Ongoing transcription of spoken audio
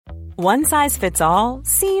One size fits all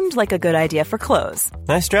seemed like a good idea for clothes.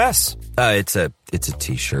 Nice dress. It's a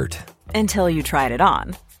t-shirt. Until you tried it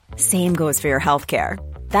on. Same goes for your healthcare.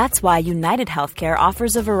 That's why United Healthcare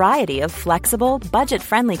offers a variety of flexible,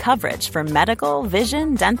 budget-friendly coverage for medical,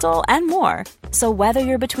 vision, dental, and more. So whether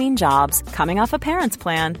you're between jobs, coming off a parent's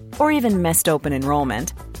plan, or even missed open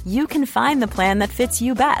enrollment, you can find the plan that fits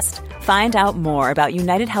you best. Find out more about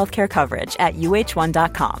United Healthcare coverage at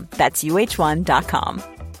uh1.com. That's uh1.com.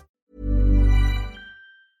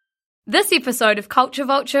 This episode of Culture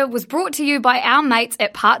Vulture was brought to you by our mates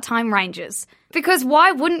at Part Time Rangers. Because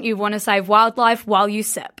why wouldn't you want to save wildlife while you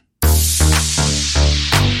sip?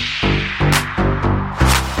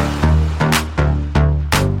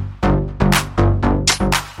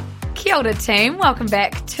 Kia ora team, welcome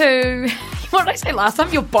back to, what did I say last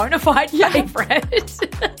time? Your bona fide favourite.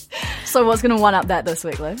 So what's going to one-up that this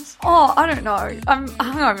week, Liz? Oh, I don't know. I'm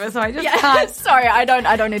hungover, so I just can't. Sorry, I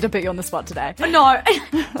don't need to put you on the spot today. No,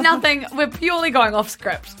 nothing. We're purely going off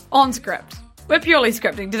script, on script. We're purely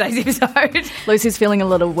scripting today's episode. Lucy's feeling a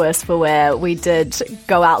little worse for wear. We did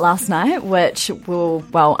go out last night, which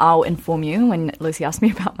I'll inform you when Lucy asks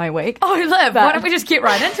me about my week. Oh, Liv, why don't we just get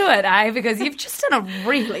right into it, eh? Because you've just done a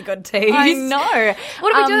really good tease. I know.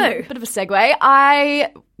 What did we do? Bit of a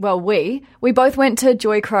segue. We both went to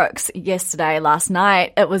Joy Crooks last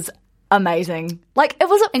night. It was amazing. Like, it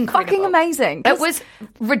was incredible. Fucking amazing. It was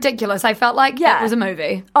ridiculous. I felt like it was a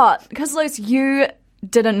movie. Oh, because Luce, you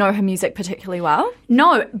didn't know her music particularly well.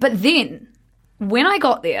 No, but then when I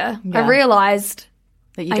got there, I realised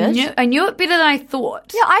that you did. I knew it better than I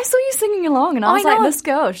thought. Yeah, I saw you singing along and I was like, this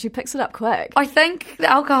girl, she picks it up quick. I think the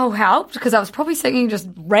alcohol helped because I was probably singing just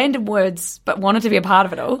random words but wanted to be a part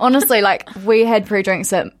of it all. Honestly, like, we had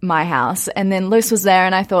pre-drinks at my house and then Luce was there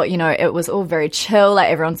and I thought, it was all very chill, like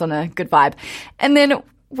everyone's on a good vibe. And then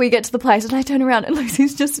we get to the place and I turn around and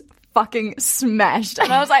Lucy's just fucking smashed.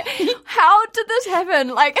 And I was like, how did this happen?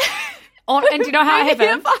 Like, and do you know how it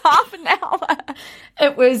happened? For half an hour.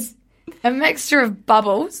 It was a mixture of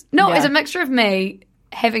bubbles. No, it was a mixture of me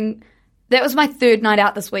having... That was my third night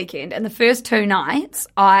out this weekend. And the first two nights,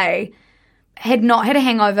 I had not had a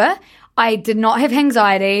hangover. I did not have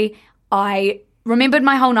anxiety. I remembered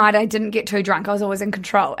my whole night. I didn't get too drunk. I was always in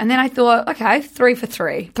control. And then I thought, okay, 3 for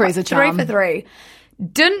 3. Three's a charm. 3 for 3.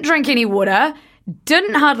 Didn't drink any water.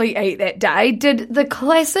 Didn't hardly eat that day. Did the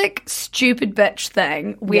classic stupid bitch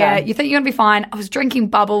thing where you think you're going to be fine. I was drinking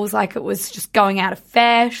bubbles like it was just going out of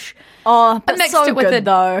fash. Oh, but I mixed so it with good,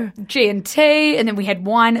 though. G&T, and then we had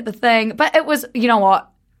wine at the thing. But it was, you know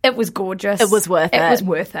what? It was gorgeous. It was worth it. It was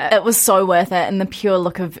worth it. It was so worth it. And the pure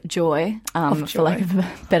look of joy, for lack of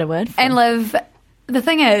a better word. And Liv, the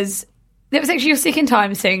thing is, that was actually your second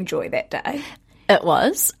time seeing Joy that day. It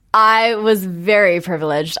was. I was very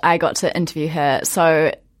privileged. I got to interview her.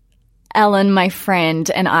 So Ellen, my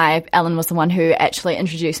friend, and Ellen was the one who actually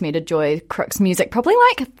introduced me to Joy Crooks music probably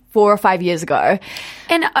like 4 or 5 years ago.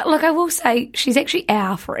 And look, I will say she's actually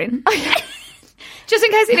our friend. Just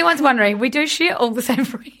in case anyone's wondering, we do share all the same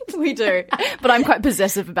friends. We do. But I'm quite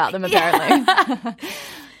possessive about them, apparently.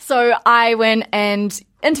 So I went and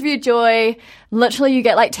interviewed Joy. Literally, you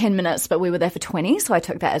get like 10 minutes, but we were there for 20, so I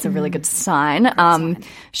took that as a really good sign.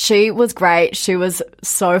 She was great. She was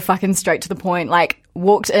so fucking straight to the point. Like,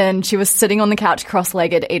 walked in, she was sitting on the couch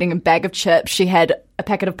cross-legged, eating a bag of chips. She had a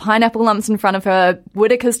packet of pineapple lumps in front of her,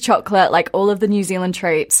 Whittaker's chocolate, like all of the New Zealand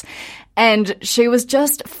treats. And she was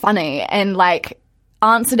just funny and like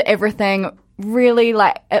answered everything. Really,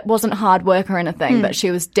 like, it wasn't hard work or anything, but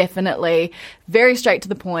she was definitely very straight to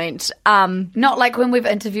the point. Not like when we've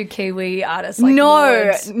interviewed Kiwi artists. Like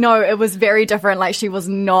No, it was very different. Like, she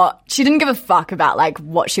didn't give a fuck about like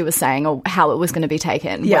what she was saying or how it was going to be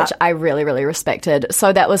taken, which I really, really respected.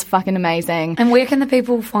 So that was fucking amazing. And where can the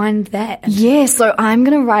people find that? Yeah, so I'm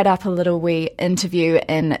going to write up a little wee interview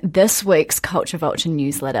in this week's Culture Vulture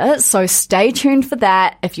newsletter. So stay tuned for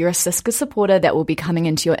that. If you're a Siska supporter, that will be coming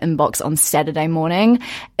into your inbox on Saturday morning.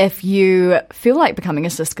 If you feel like becoming a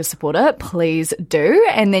Siska supporter, please do,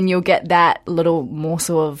 and then you'll get that little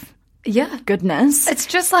morsel of goodness. It's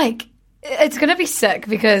just like, it's going to be sick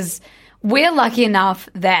because we're lucky enough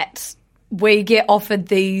that we get offered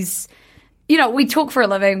these, we talk for a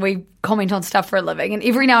living, we comment on stuff for a living, and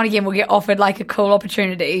every now and again we'll get offered like a cool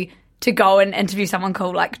opportunity to go and interview someone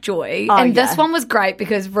cool like Joy. This one was great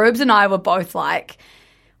because Rubes and I were both like,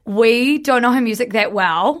 we don't know her music that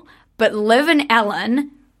well, but Liv and Ellen,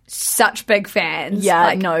 such big fans.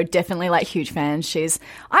 Yeah, definitely like huge fans. She's,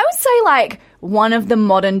 I would say, like one of the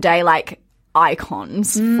modern day like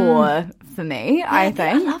icons for me, I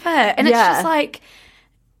think. I love it. And it's just like,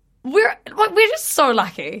 we're just so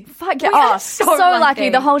lucky. Fuck yeah. We are Oh, so so lucky. lucky.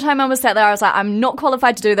 The whole time I was sat there, I was like, I'm not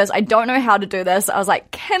qualified to do this. I don't know how to do this. I was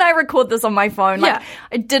like, can I record this on my phone? Like, Yeah.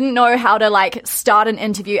 I didn't know how to like start an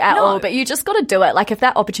interview at No. all, but you just got to do it. Like, if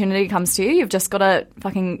that opportunity comes to you, you've just got to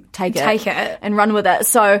fucking take it and run with it.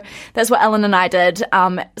 So that's what Ellen and I did.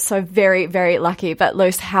 So very, very lucky. But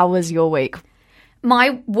Luce, how was your week?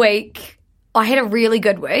 My week, I had a really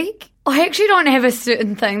good week. I actually don't have a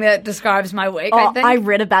certain thing that describes my week. I think. I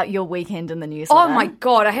read about your weekend in the newsletter. Oh my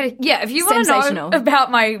God. If you want to Sensational. know about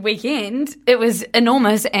my weekend, it was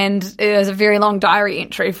enormous, and it was a very long diary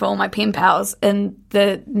entry for all my pen pals in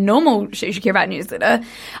the normal She Should Care About newsletter.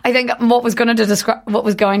 I think what was going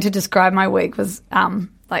to describe my week was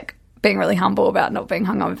like being really humble about not being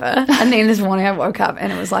hungover. And then this morning I woke up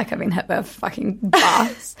and it was like I've been hit by a fucking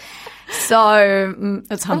bus. So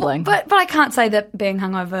It's humbling. But I can't say that being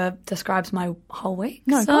hungover describes my whole week.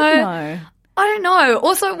 No, so God, no. I don't know.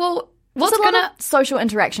 Also, well, what's It's a lot gonna of social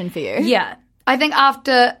interaction for you. yeah. I think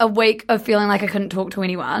after a week of feeling like I couldn't talk to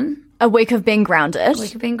anyone, A week of being grounded. a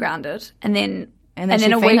week of being grounded, and then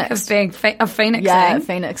she a week phoenixed. of being a phoenixing. Yeah,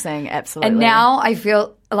 phoenixing, absolutely. And now I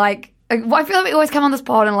feel like we always come on this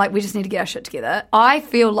pod and like we just need to get our shit together. I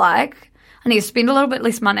feel like I need to spend a little bit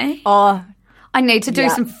less money. Oh, I need to do Yeah.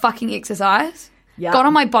 some fucking exercise. Yeah. Got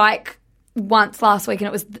on my bike once last week and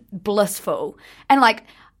it was blissful. And like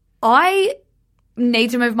I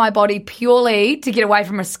need to move my body purely to get away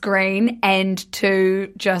from a screen and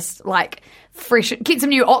to just like get some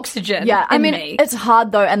new oxygen yeah. I in mean, me. it's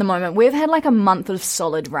hard though at the moment. We've had like a month of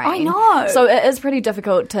solid rain. I know. So it is pretty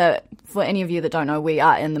difficult for any of you that don't know, we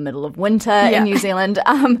are in the middle of winter in New Zealand.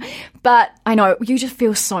 But I know you just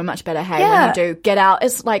feel so much better, hey, when you do get out.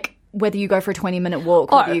 It's like whether you go for a 20-minute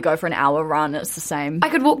walk, whether you go for an hour run, it's the same. I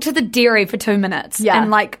could walk to the dairy for 2 minutes. Yeah.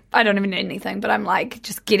 And like, I don't even need anything, but I'm like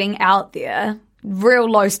just getting out there. Real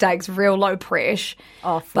low stakes, real low pressure.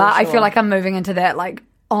 Oh, for But I sure. feel like I'm moving into that, like,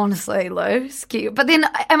 honestly, loose. But then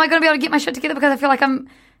am I going to be able to get my shit together because I feel like I'm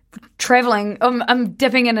traveling, I'm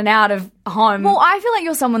dipping in and out of home. Well, I feel like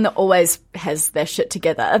you're someone that always has their shit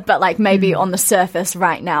together, but like maybe on the surface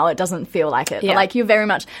right now it doesn't feel like it. Yeah. But like you're very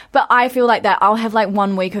much. But I feel like that I'll have like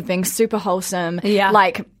 1 week of being super wholesome. Yeah.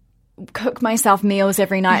 Like cook myself meals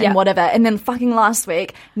every night Yeah. and whatever. And then fucking last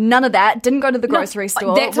week, none of that. Didn't go to the grocery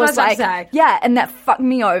store. that's what I was about to say. Yeah, and that fucked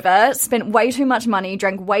me over. Spent way too much money,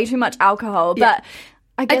 drank way too much alcohol. Yeah. But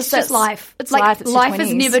I guess it's just that's life. It's like, life. It's your life is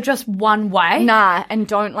 20s. never just one way. Nah, and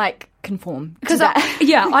don't like conform. Because I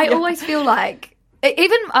I always feel like,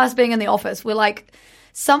 even us being in the office, we're like,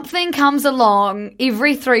 something comes along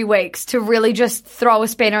every 3 weeks to really just throw a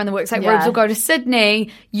spanner in the works. Like, Yeah. Rubes will go to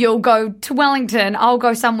Sydney, you'll go to Wellington, I'll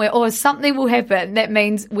go somewhere, or something will happen. That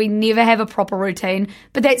means we never have a proper routine.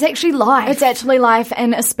 But that's actually life. It's actually life,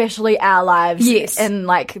 and especially our lives Yes. in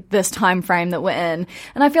like this time frame that we're in.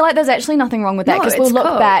 And I feel like there's actually nothing wrong with that No, because we'll it's look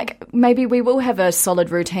cool. back, maybe we will have a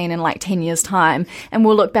solid routine in like 10 years time, and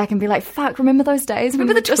we'll look back and be like, fuck, remember those days?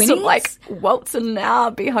 Remember when the we just sort of 20s? like waltz and now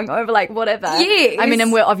be hungover, like whatever. Yes. I mean,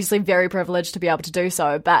 and we're obviously very privileged to be able to do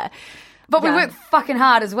so, but But we yeah. work fucking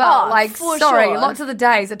hard as well. Oh, like, for sorry, sure. lots of the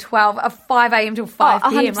days are 5 a.m. till 5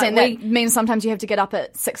 p.m. 100%. Like, That means sometimes you have to get up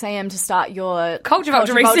at 6 a.m. to start your Culture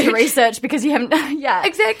Vulture research. research because you haven't, yeah.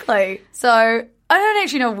 Exactly. So I don't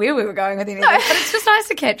actually know where we were going with any of this, but it's just nice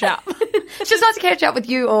to catch up. It's just nice to catch up with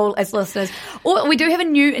you all as listeners. Or we do have a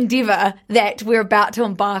new endeavour that we're about to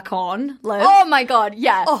embark on, Liz. Oh my god,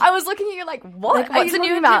 yeah. I was looking at you like, what? Like, are what's you a new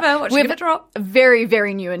talking about? endeavour? What should We've give it a drop? a very,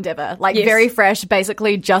 very new endeavour. Like Yes. very fresh.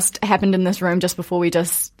 Basically just happened in this room just before we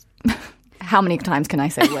just how many times can I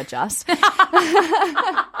say the word just?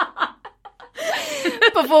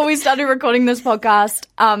 Before we started recording this podcast,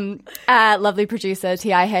 our lovely producer,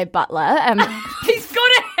 T.I. Hay Butler, He's got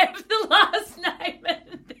to have the last name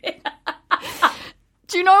in there.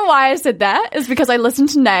 do you know why I said that? It's because I listened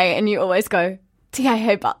to Nay and you always go, T.I.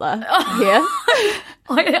 Hay Butler here.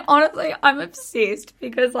 Honestly, I'm obsessed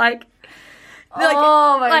because, like,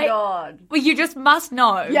 oh my like, god. well, you just must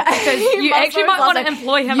know. Yeah. Because you must actually know might his want last to name.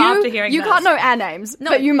 employ him You- after hearing You this. can't know our names,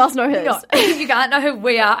 but you must know his. No, you can't know who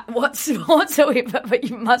we are whatsoever, but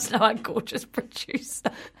you must know our gorgeous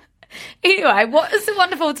producer. Anyway, what is the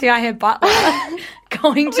wonderful T.I. Butler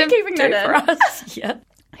going to keeping do that for in. us? Yeah.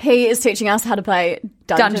 He is teaching us how to play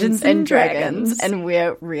Dungeons Dungeons and and Dragons, Dragons. and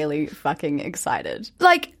we're really fucking excited.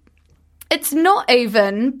 Like, It's not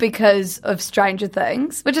even because of Stranger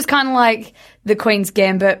Things, which is kind of like the Queen's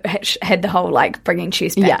Gambit had the whole like bringing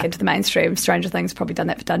chess back into the mainstream. Stranger Things probably done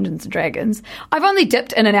that for Dungeons and Dragons. I've only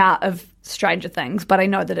dipped in and out of Stranger Things, but I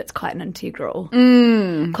know that it's quite an integral,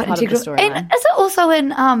 quite integral. And is it also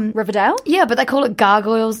in Riverdale? Yeah, but they call it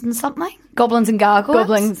Gargoyles and something. Goblins and Gargoyles.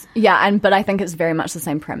 Goblins, yeah, but I think it's very much the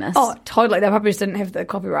same premise. Oh, totally. They probably just didn't have the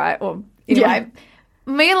copyright. Or anyway,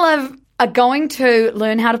 me and Liv are going to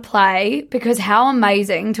learn how to play because how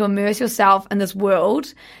amazing to immerse yourself in this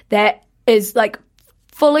world that is like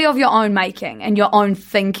fully of your own making and your own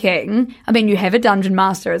thinking. I mean, you have a dungeon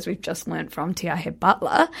master, as we've just learnt from T.I.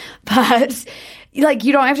 Butler, but like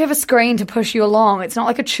you don't have to have a screen to push you along. It's not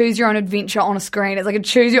like a choose your own adventure on a screen. It's like a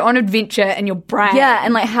choose your own adventure in your brain. Yeah,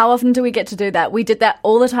 and like how often do we get to do that? We did that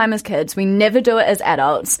all the time as kids. We never do it as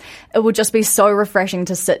adults. It would just be so refreshing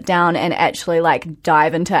to sit down and actually like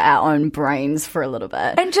dive into our own brains for a little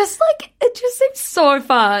bit. And just like, it just seems so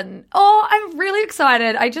fun. Oh, I'm really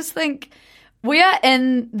excited. I just think we are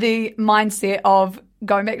in the mindset of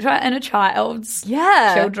going back to our inner child's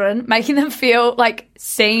children, making them feel like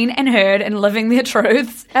seen and heard and living their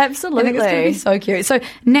truths. Absolutely. I think it's going to be so cute. So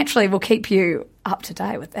naturally we'll keep you up to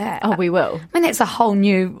date with that. Oh, we will. I mean, that's a whole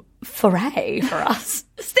new foray for us.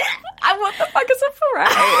 What the fuck is a foray?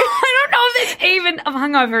 I don't know if that's even... I'm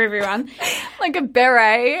hungover, everyone. Like a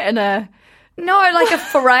beret and a... No, like a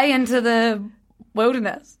foray into the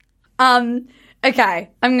wilderness. Okay,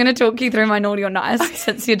 I'm going to talk you through my naughty or nice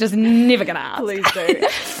since you're just never going to ask. Please do.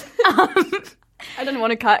 I didn't want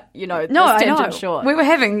to cut, this tangent short. We were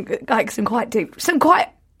having like some quite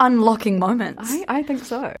unlocking moments. I think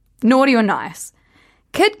so. Naughty or nice.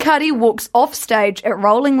 Kid Cudi walks off stage at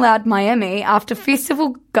Rolling Loud Miami after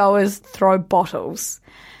festival goers throw bottles.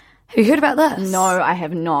 Have you heard about this? No, I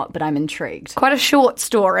have not, but I'm intrigued. Quite a short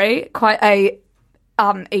story, quite a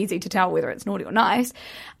easy to tell whether it's naughty or nice.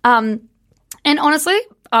 And honestly,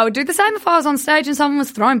 I would do the same if I was on stage and someone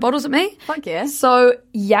was throwing bottles at me. Fuck yeah. So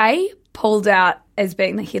Ye pulled out as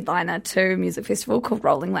being the headliner to a music festival called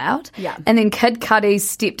Rolling Loud. Yeah. And then Kid Cudi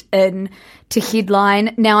stepped in to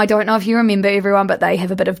headline. Now, I don't know if you remember everyone, but they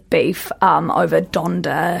have a bit of beef over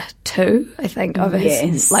Donda 2, I think, over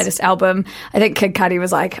his latest album. I think Kid Cudi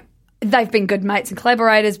was like, they've been good mates and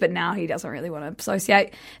collaborators, but now he doesn't really want to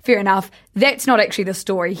associate. Fair enough. That's not actually the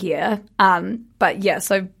story here. But yeah,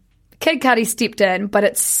 so Kid Cudi stepped in, but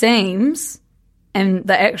it seems, and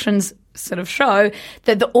the actions sort of show,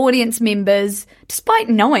 that the audience members, despite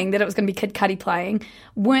knowing that it was going to be Kid Cudi playing,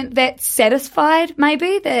 weren't that satisfied,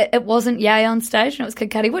 maybe, that it wasn't Ye on stage and it was Kid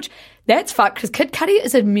Cudi, which that's fucked because Kid Cudi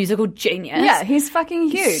is a musical genius. Yeah, he's fucking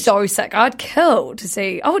huge. He's so sick. I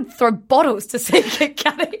would throw bottles to see Kid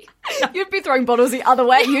Cudi. You'd be throwing bottles the other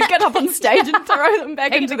way. You'd get up on stage and throw them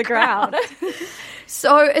back into the crowd.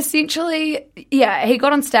 So essentially, yeah, he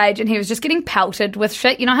got on stage and he was just getting pelted with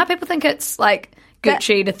shit. You know how people think it's like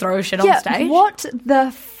Gucci to throw shit on stage? What the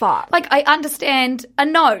fuck? Like, I understand a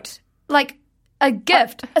note, like a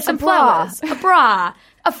gift, some bra. flowers, a bra,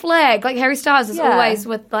 a flag. Like Harry Styles is always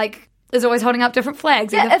with is always holding up different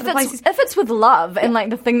flags. Yeah, if it's with love and like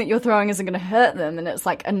the thing that you're throwing isn't going to hurt them and it's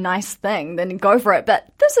like a nice thing, then go for it. But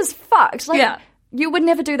this is fucked. Like, you would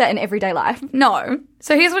never do that in everyday life. No.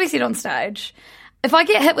 So here's what he said on stage. If I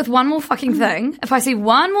get hit with one more fucking thing, if I see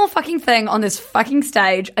one more fucking thing on this fucking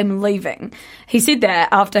stage, I'm leaving. He said that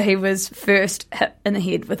after he was first hit in the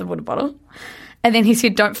head with a water bottle. And then he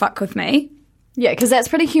said, don't fuck with me. Yeah, because that's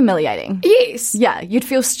pretty humiliating. Yes. Yeah, you'd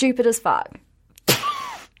feel stupid as fuck.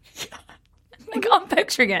 Like, I'm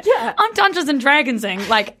picturing it. Yeah. I'm Dungeons and Dragonsing.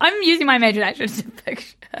 Like, I'm using my imagination to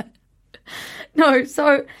picture it. No,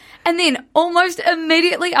 so... And then almost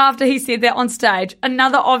immediately after he said that on stage,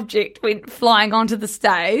 another object went flying onto the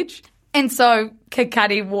stage. And so Kid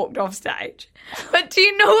Cudi walked off stage. But do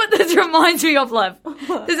you know what this reminds me of, Liv?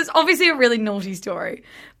 This is obviously a really naughty story.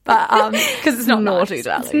 But because it's not naughty, nice.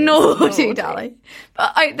 darling. It's naughty, darling.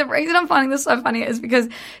 But the reason I'm finding this so funny is because,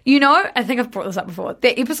 I think I've brought this up before,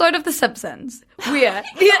 the episode of The Simpsons where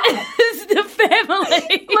is the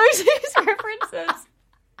family. Lucy's references.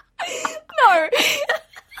 No.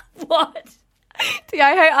 What?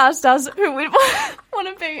 T.I. asked us who would want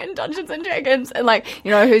to be in Dungeons and Dragons and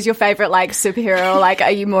who's your favourite superhero? Like,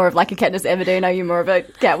 are you more of a Katniss Everdeen? Are you more of a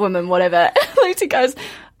Catwoman? Whatever. Lucy goes,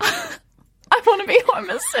 I want to be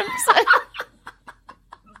Homer Simpson.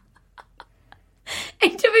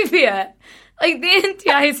 And to be fair, then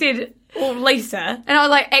T.I. said, well, Lisa. And I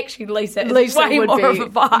was like, actually, Lisa is way would more be, of a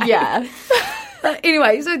vibe. Yeah.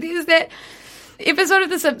 Anyway, so there's that episode of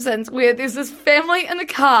The Simpsons where there's this family in the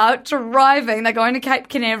car driving. They're going to Cape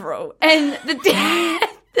Canaveral, and the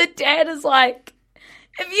dad is like,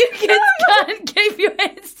 if you kids can't keep your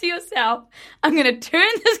hands to yourself, I'm going to turn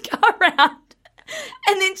this car around.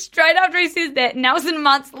 And then straight after he says that, Nelson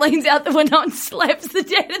Muntz leans out the window and slaps the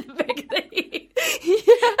dad in the back of the head.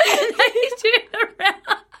 And they turn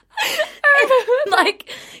around. And,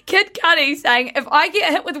 like Kid Cudi saying, if I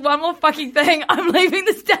get hit with one more fucking thing, I'm leaving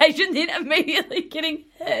the stage, and then immediately getting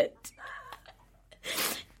hit.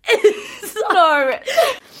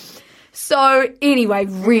 So anyway,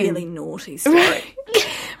 really naughty story.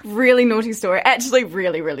 Really naughty story. Actually,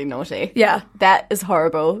 really, really naughty. Yeah. That is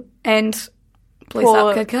horrible. And please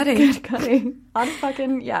up Kid Cudi. Kid Cudi. I'd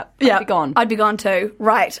fucking, I'd be gone. I'd be gone too.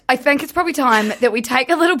 Right. I think it's probably time that we take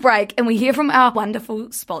a little break and we hear from our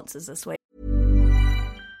wonderful sponsors this week.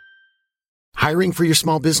 Hiring for your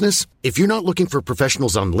small business? If you're not looking for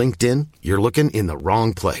professionals on LinkedIn, you're looking in the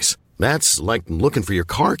wrong place. That's like looking for your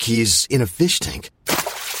car keys in a fish tank.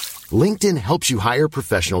 LinkedIn helps you hire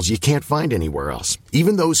professionals you can't find anywhere else,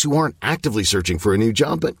 even those who aren't actively searching for a new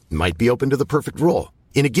job but might be open to the perfect role.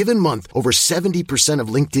 In a given month, over 70% of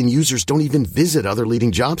LinkedIn users don't even visit other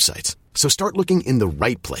leading job sites. So start looking in the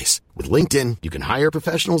right place. With LinkedIn, you can hire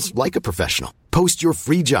professionals like a professional. Post your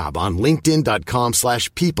free job on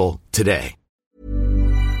linkedin.com/people today.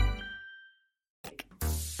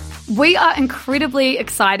 We are incredibly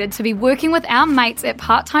excited to be working with our mates at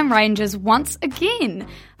Part-Time Rangers once again.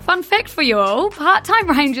 Fun fact for you all, Part-Time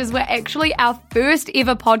Rangers were actually our first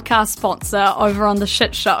ever podcast sponsor over on The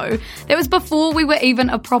Shit Show. That was before we were even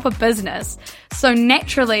a proper business. So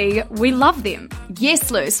naturally, we love them. Yes,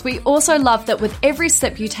 Luce. We also love that with every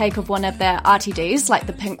sip you take of one of their RTDs, like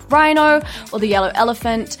the pink rhino or the yellow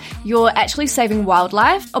elephant, you're actually saving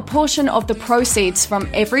wildlife. A portion of the proceeds from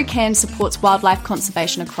every can supports wildlife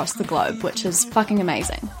conservation across the globe, which is fucking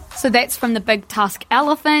amazing. So that's from the big tusk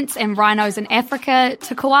elephants and rhinos in Africa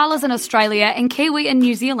to koalas in Australia and kiwi in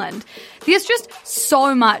New Zealand. There's just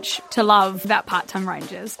so much to love about Part-Time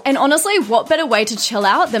Rangers. And honestly, what better way to chill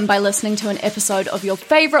out than by listening to an episode of your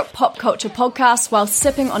favourite pop culture podcast while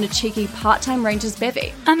sipping on a cheeky Part-Time Rangers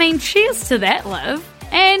bevy? I mean, cheers to that, Liv.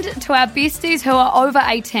 And to our besties who are over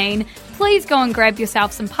 18, please go and grab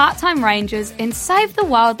yourself some Part-Time Rangers and save the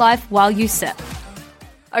wildlife while you sip.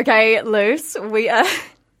 Okay, Luce, we are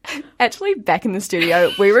actually back in the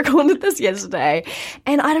studio. We recorded this yesterday,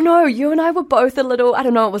 and I don't know, you and I were both a little, I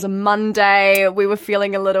don't know, it was a Monday, we were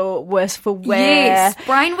feeling a little worse for wear. Yes,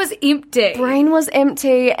 brain was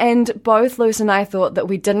empty. And both Luce and I thought that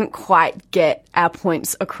we didn't quite get our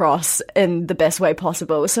points across in the best way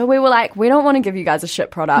possible. So we were like, we don't want to give you guys a shit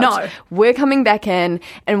product. No. We're coming back in,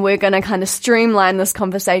 and we're going to kind of streamline this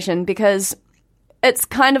conversation because it's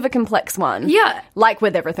kind of a complex one. Yeah. Like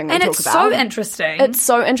with everything we talk about. And it's so interesting. It's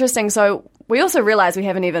so interesting. So we also realise we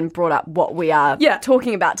haven't even brought up what we are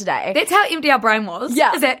talking about today. That's how empty our brain was.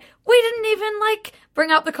 Yeah. Is that we didn't even,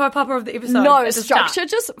 bring up the kaupapa of the episode. No, structure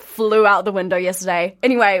just flew out the window yesterday.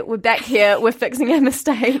 Anyway, we're back here. We're fixing our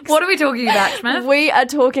mistakes. What are we talking about, Smith? We are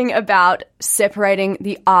talking about separating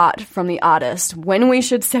the art from the artist. When we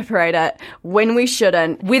should separate it, when we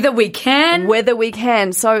shouldn't. Whether we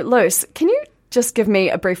can. So, Luce, can you just give me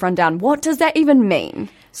a brief rundown? What does that even mean?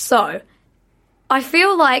 So, I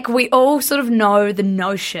feel like we all sort of know the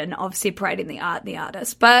notion of separating the art and the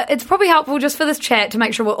artist, but it's probably helpful just for this chat to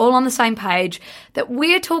make sure we're all on the same page that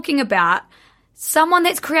we're talking about someone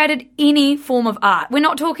that's created any form of art. We're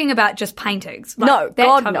not talking about just paintings. No, that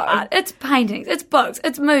God, type no. of art. It's paintings, it's books,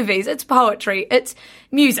 it's movies, it's poetry, it's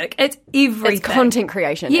music, it's everything. It's content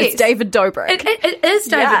creation. Yes. It's David Dobrik. It is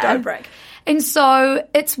David Dobrik. And so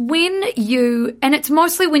it's it's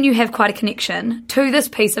mostly when you have quite a connection to this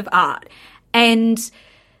piece of art. And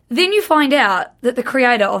then you find out that the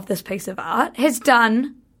creator of this piece of art has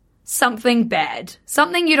done something bad,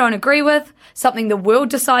 something you don't agree with, something the world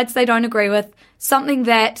decides they don't agree with, something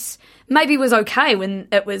that maybe was okay when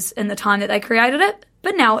it was in the time that they created it,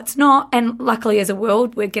 but now it's not. And luckily as a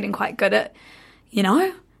world, we're getting quite good at,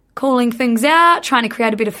 calling things out, trying to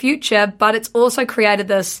create a better future, but it's also created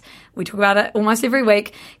this, we talk about it almost every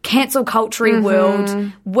week, cancel culture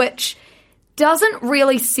world, which doesn't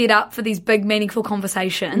really set up for these big, meaningful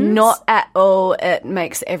conversations. Not at all. It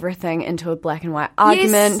makes everything into a black and white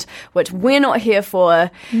argument, which we're not here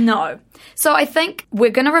for. No. So I think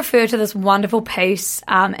we're going to refer to this wonderful piece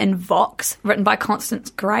in Vox, written by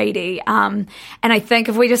Constance Grady. And I think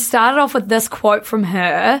if we just started off with this quote from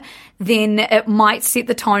her, then it might set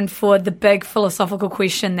the tone for the big philosophical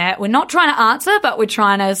question that we're not trying to answer, but we're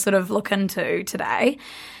trying to sort of look into today.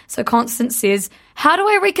 So Constance says, how do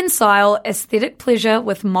I reconcile aesthetic pleasure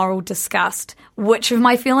with moral disgust? Which of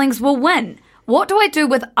my feelings will win? What do I do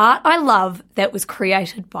with art I love that was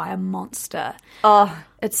created by a monster? Oh,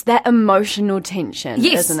 it's that emotional tension,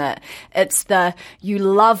 Yes. isn't it? It's you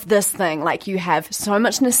love this thing, like you have so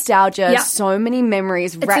much nostalgia, Yeah. so many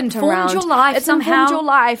memories wrapped informed around. your life it's somehow. informed your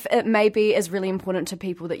life. It maybe is really important to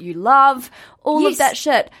people that you love, all Yes. of that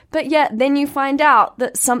shit. But yet then you find out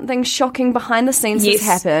that something shocking behind the scenes Yes.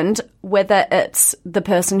 has happened, whether it's the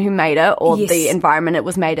person who made it or Yes. the environment it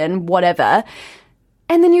was made in, whatever.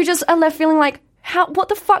 And then you just are left feeling like, what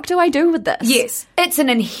the fuck do I do with this? Yes, it's an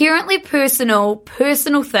inherently personal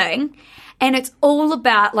thing, and it's all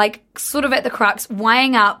about, like, sort of at the crux,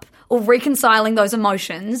 weighing up or reconciling those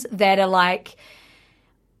emotions that are like,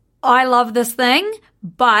 I love this thing,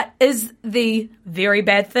 but is the very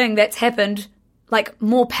bad thing that's happened, like,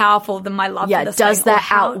 more powerful than my love for Yeah, this does thing? Or that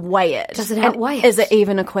how- outweigh it? Does it And outweigh it? Is it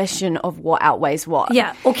even a question of what outweighs what?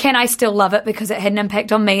 Yeah, or can I still love it because it had an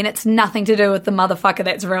impact on me and it's nothing to do with the motherfucker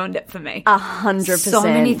that's ruined it for me? 100%. So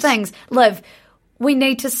many things. Liv, we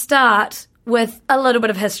need to start with a little bit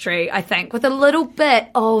of history, I think, with a little bit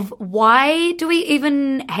of why do we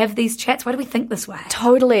even have these chats? Why do we think this way?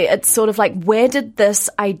 Totally. It's sort of like, where did this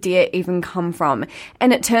idea even come from?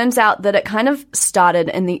 And it turns out that it kind of started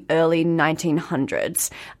in the early 1900s.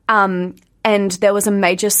 And there was a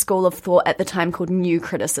major school of thought at the time called New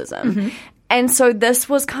Criticism. And so this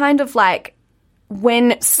was kind of like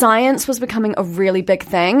when science was becoming a really big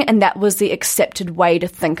thing, and that was the accepted way to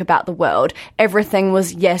think about the world. Everything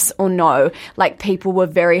was yes or no. Like, people were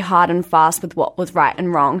very hard and fast with what was right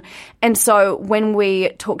and wrong. And so when we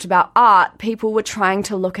talked about art, people were trying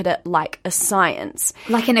to look at it like a science.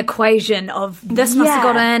 Like an equation of this must have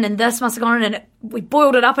Yeah. got in and this must have gone in, and we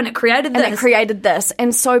boiled it up and it created this. And it created this.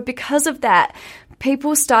 And so because of that,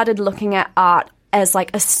 people started looking at art as like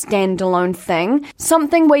a standalone thing,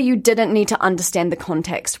 something where you didn't need to understand the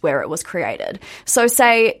context where it was created. So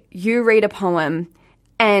say you read a poem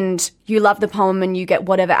and you love the poem and you get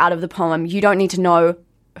whatever out of the poem. You don't need to know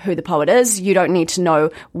who the poet is. You don't need to know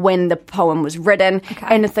when the poem was written,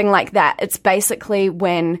 anything like that. It's basically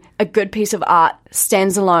when a good piece of art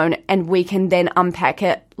stands alone and we can then unpack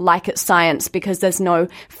it like it's science, because there's no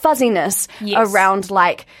fuzziness around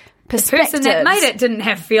like the person that made it didn't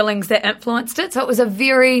have feelings that influenced it. So it was a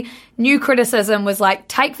very New Criticism was like,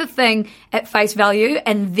 take the thing at face value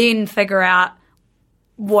and then figure out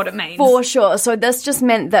what it means. For sure. So this just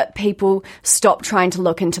meant that people stopped trying to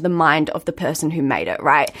look into the mind of the person who made it,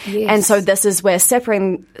 right? Yes. And so this is where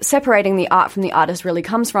separating the art from the artist really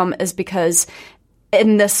comes from, is because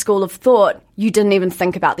in this school of thought, you didn't even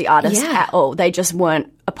think about the artist Yeah. at all. They just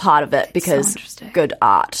weren't a part of it because interesting. good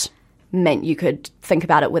art meant you could think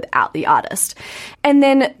about it without the artist. And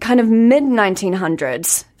then kind of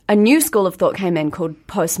mid-1900s, a new school of thought came in called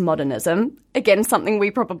postmodernism. Again, something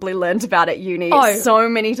we probably learned about at uni so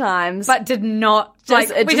many times. But did not,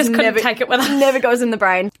 It we just couldn't take it with us. Never goes in the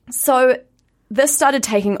brain. So this started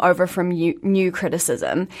taking over from new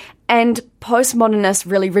criticism, and postmodernists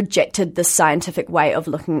really rejected the scientific way of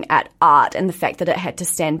looking at art and the fact that it had to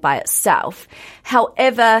stand by itself.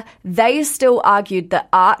 However, they still argued that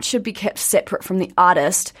art should be kept separate from the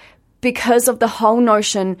artist because of the whole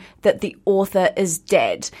notion that the author is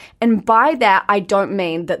dead. And by that, I don't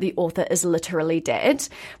mean that the author is literally dead.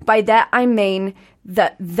 By that, I mean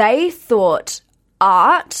that they thought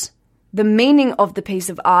art, the meaning of the piece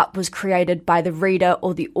of art, was created by the reader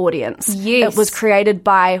or the audience. Yes. It was created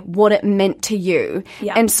by what it meant to you.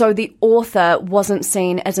 Yeah. And so the author wasn't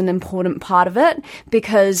seen as an important part of it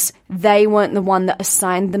because they weren't the one that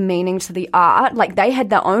assigned the meaning to the art. Like, they had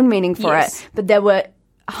their own meaning for Yes. it, but there were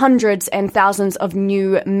hundreds and thousands of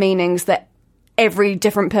new meanings that every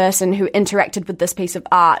different person who interacted with this piece of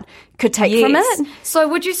art could take from it. So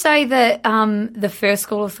would you say that the first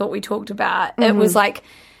school of thought we talked about, it was like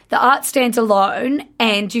the art stands alone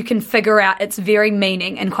and you can figure out its very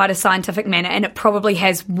meaning in quite a scientific manner, and it probably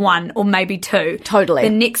has one or maybe two. Totally. The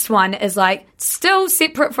next one is like still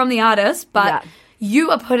separate from the artist, but Yeah.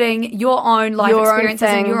 you are putting your own life Your own experiences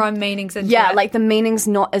and thing. your own meanings into Yeah, it. like the meaning's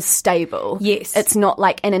not as stable. Yes. It's not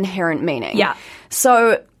like an inherent meaning. Yeah.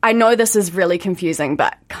 So I know this is really confusing,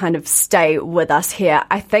 but kind of stay with us here.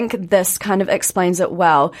 I think this kind of explains it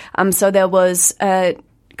well. So there was a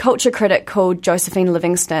culture critic called Josephine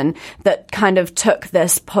Livingston that kind of took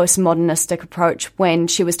this postmodernistic approach when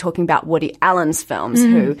she was talking about Woody Allen's films,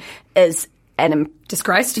 who is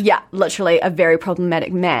disgraced. yeah, literally a very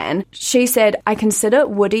problematic man. She said, I consider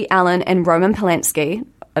Woody Allen and Roman Polanski,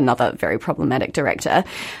 another very problematic director,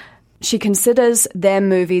 she considers their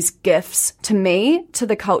movies gifts to me, to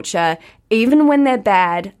the culture, even when they're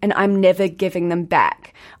bad, and I'm never giving them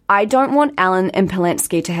back. I don't want Alan and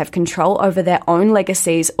Polanski to have control over their own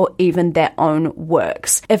legacies or even their own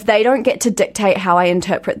works. If they don't get to dictate how I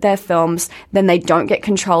interpret their films, then they don't get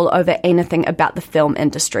control over anything about the film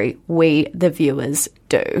industry. We, the viewers,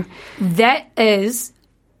 do. That is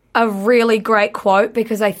a really great quote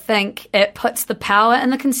because I think it puts the power in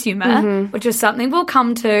the consumer, which is something we'll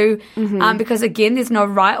come to because, again, there's no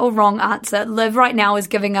right or wrong answer. Liv right now is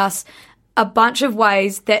giving us a bunch of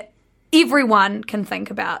ways that everyone can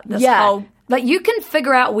think about this whole... Like, you can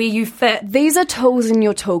figure out where you fit. These are tools in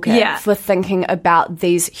your toolkit for thinking about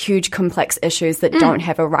these huge, complex issues that don't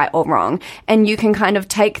have a right or wrong. And you can kind of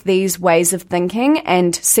take these ways of thinking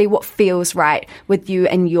and see what feels right with you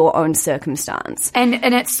and your own circumstance. And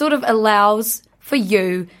it sort of allows for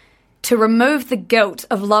you to remove the guilt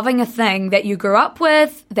of loving a thing that you grew up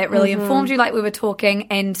with, that really informed you, like we were talking,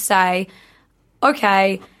 and say,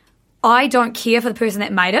 okay, I don't care for the person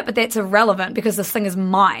that made it, but that's irrelevant because this thing is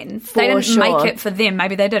mine. They didn't make it for them.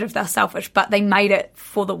 Maybe they did if they're selfish, but they made it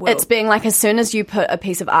for the world. It's being like, as soon as you put a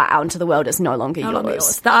piece of art out into the world, it's no longer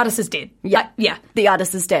yours. The artist is dead. Yeah. The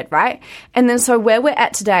artist is dead, right? And then so where we're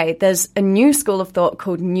at today, there's a new school of thought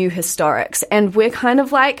called New Historics, and we're kind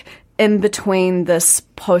of like in between this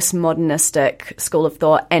postmodernistic school of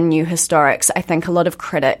thought and New Historics. I think a lot of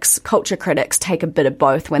critics, culture critics, take a bit of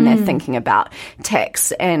both when they're thinking about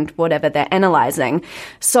texts and whatever they're analysing.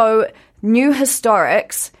 So New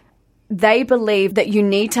Historics, they believe that you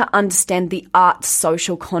need to understand the art's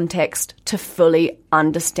social context to fully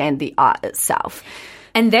understand the art itself.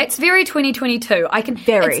 And that's very 2022.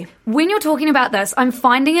 When you're talking about this, I'm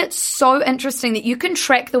finding it so interesting that you can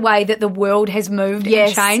track the way that the world has moved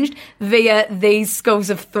and changed via these schools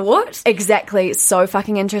of thought. Exactly. It's so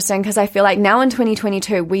fucking interesting because I feel like now in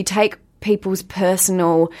 2022, we take people's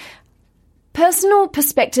personal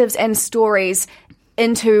perspectives and stories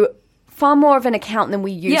into far more of an account than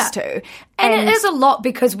we used to. And it is a lot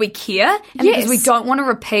because we care and because we don't want to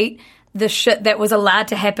repeat the shit that was allowed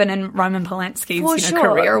to happen in Roman Polanski's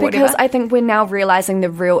career or whatever. Because I think we're now realising the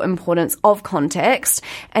real importance of context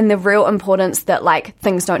and the real importance that, like,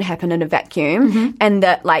 things don't happen in a vacuum and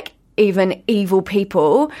that, like, even evil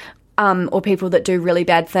people or people that do really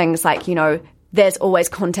bad things, like, you know, there's always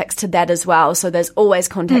context to that as well. So there's always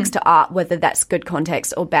context to art, whether that's good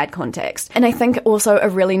context or bad context. And I think also a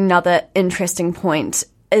really another interesting point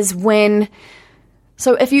is when...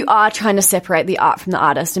 So if you are trying to separate the art from the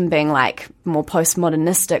artist and being like more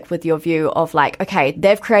postmodernistic with your view of like, okay,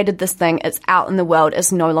 they've created this thing, it's out in the world,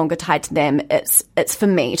 it's no longer tied to them, it's for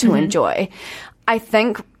me to enjoy. I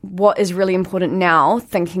think what is really important now,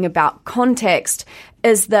 thinking about context,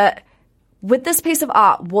 is that with this piece of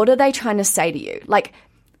art, what are they trying to say to you? Like,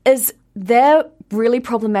 is their really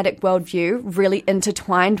problematic worldview really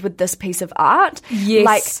intertwined with this piece of art? Yes.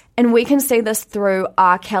 Like, and we can see this through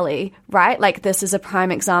R. Kelly, right? Like, this is a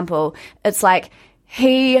prime example. It's like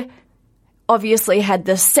he obviously had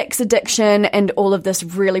this sex addiction and all of this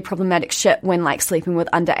really problematic shit when, like, sleeping with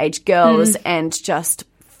underage girls and just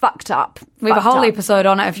fucked up. We have a whole episode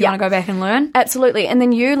on it if you want to go back and learn. Absolutely. And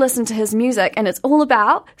then you listen to his music and it's all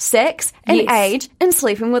about sex and age and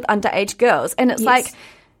sleeping with underage girls. And it's like...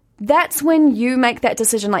 That's when you make that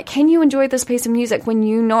decision, like, can you enjoy this piece of music when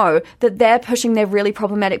you know that they're pushing their really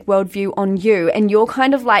problematic worldview on you and you're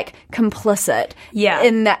kind of, like, complicit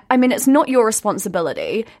in that. I mean, it's not your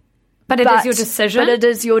responsibility. But it is your decision. But it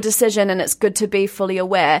is your decision, and it's good to be fully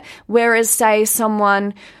aware. Whereas, say,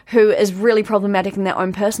 someone who is really problematic in their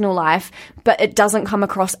own personal life, but it doesn't come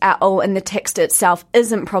across at all, and the text itself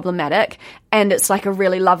isn't problematic, and it's like a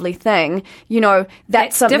really lovely thing, you know,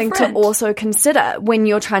 that's something different to also consider when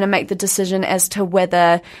you're trying to make the decision as to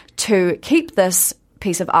whether to keep this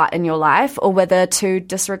piece of art in your life or whether to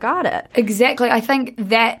disregard it. Exactly. I think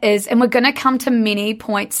that is, and we're going to come to many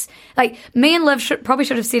points, like me and Liv probably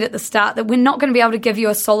should have said at the start that we're not going to be able to give you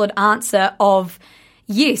a solid answer of,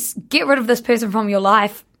 yes, get rid of this person from your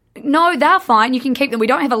life. No, they're fine. You can keep them. We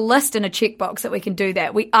don't have a list and a checkbox that we can do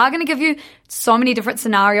that. We are going to give you so many different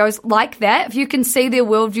scenarios like that. If you can see their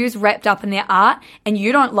worldviews wrapped up in their art and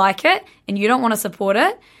you don't like it and you don't want to support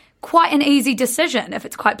it, quite an easy decision if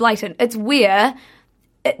it's quite blatant. It's where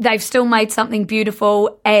they've still made something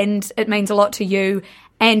beautiful and it means a lot to you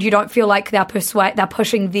and you don't feel like they're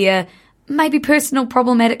pushing their maybe personal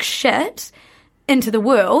problematic shit into the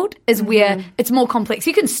world is where it's more complex.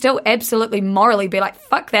 You can still absolutely morally be like,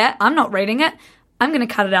 fuck that, I'm not reading it, I'm going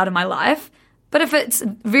to cut it out of my life. But if it's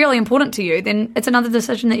really important to you, then it's another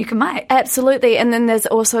decision that you can make. Absolutely. And then there's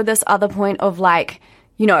also this other point of like,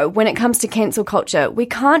 you know, when it comes to cancel culture, we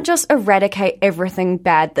can't just eradicate everything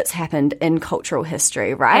bad that's happened in cultural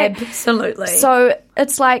history, right? Absolutely. So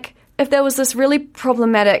it's like if there was this really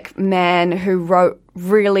problematic man who wrote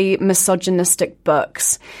really misogynistic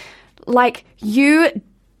books, like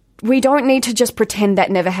we don't need to just pretend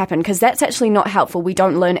that never happened, because that's actually not helpful. We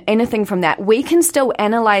don't learn anything from that. We can still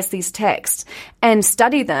analyze these texts and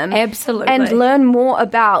study them. Absolutely. And learn more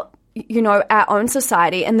about, you know, our own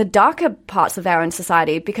society and the darker parts of our own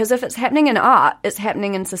society, because if it's happening in art, it's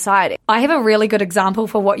happening in society. I have a really good example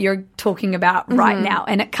for what you're talking about right now,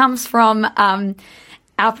 and it comes from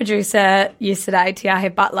our producer yesterday,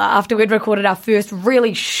 Tiahe Butler, after we'd recorded our first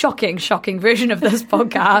really shocking version of this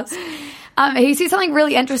podcast. He said something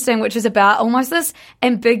really interesting, which is about almost this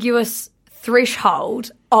ambiguous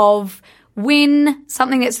threshold of when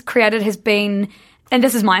something that's created has been, and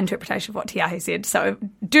this is my interpretation of what Tiahe said, so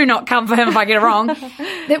do not come for him if I get it wrong,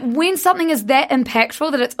 that when something is that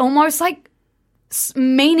impactful that it's almost like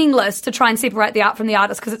meaningless to try and separate the art from the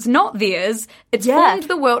artist, because it's not theirs, it's formed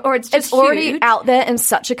the world, or it's just it's already huge. out there in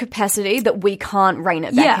such a capacity that we can't rein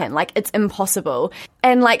it back in. Like, it's impossible.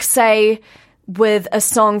 And like, say, with a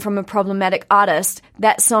song from a problematic artist,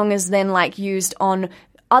 that song is then like used on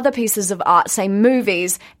other pieces of art, say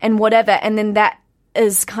movies and whatever, and then that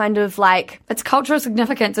is kind of like, its cultural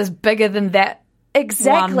significance is bigger than that.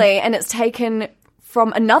 Exactly. And it's taken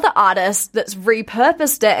from another artist that's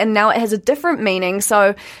repurposed it, and now it has a different meaning.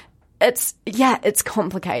 So it's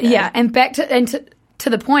complicated. Yeah, and back to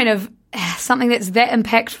the point of something that's that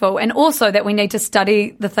impactful, and also that we need to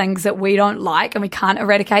study the things that we don't like, and we can't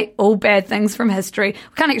eradicate all bad things from history.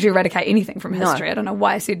 We can't actually eradicate anything from history. I don't know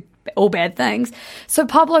why I said all bad things. So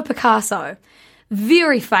Pablo Picasso,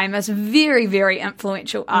 very famous, very, very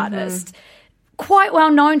influential artist, quite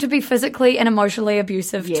well known to be physically and emotionally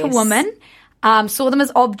abusive to women. Saw them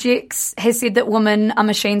as objects, has said that women are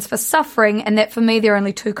machines for suffering, and that for me there are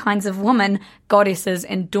only two kinds of women, goddesses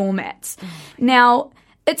and doormats. Now,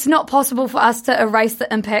 it's not possible for us to erase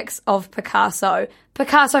the impacts of Picasso.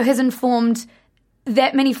 Picasso has informed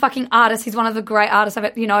that many fucking artists. He's one of the great artists of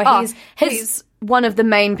it. You know, he's one of the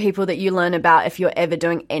main people that you learn about if you're ever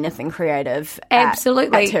doing anything creative.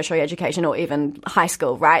 Absolutely. At tertiary education or even high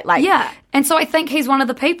school, right? Like, yeah. And so I think he's one of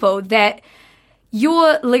the people that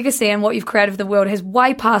your legacy and what you've created for the world has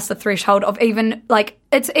way past the threshold of even, like,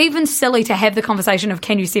 it's even silly to have the conversation of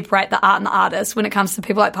can you separate the art and the artist when it comes to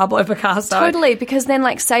people like Pablo Picasso. Totally, because then,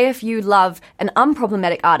 like, say if you love an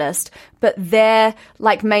unproblematic artist, but their,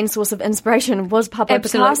 like, main source of inspiration was Pablo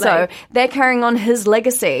Picasso, they're carrying on his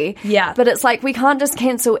legacy. Yeah. But it's like, we can't just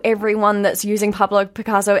cancel everyone that's using Pablo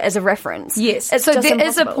Picasso as a reference. Yes. It's so just there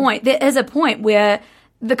is a point where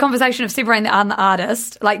the conversation of separating the art and the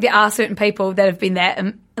artist, like, there are certain people that have been that,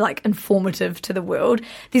 like, informative to the world.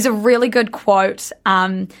 There's a really good quote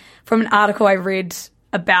from an article I read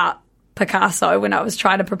about Picasso when I was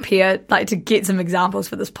trying to prepare, like, to get some examples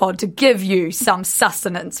for this pod, to give you some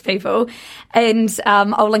sustenance, people. And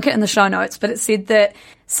I'll link it in the show notes, but it said that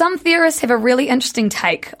some theorists have a really interesting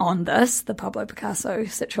take on this, the Pablo Picasso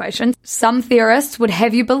situation. Some theorists would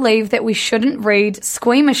have you believe that we shouldn't read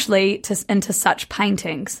squeamishly into such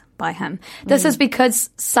paintings by him. This is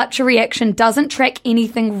because such a reaction doesn't track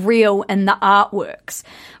anything real in the artworks.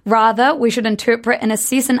 Rather, we should interpret and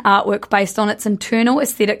assess an artwork based on its internal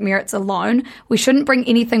aesthetic merits alone. We shouldn't bring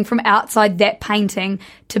anything from outside that painting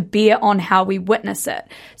to bear on how we witness it.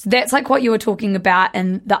 So that's like what you were talking about,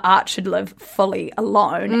 and the art should live fully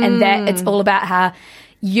alone, and that it's all about how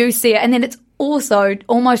you see it. And then it's also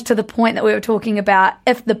almost to the point that we were talking about,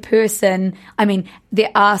 if the person, I mean,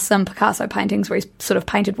 there are some Picasso paintings where he's sort of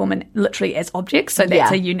painted women literally as objects, so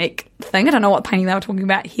that's a unique thing. I don't know what painting they were talking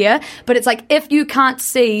about here, but it's like, if you can't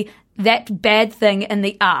see that bad thing in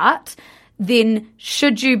the art, then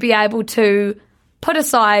should you be able to put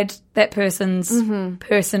aside that person's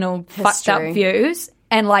personal fucked up views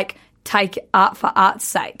and, like, take art for art's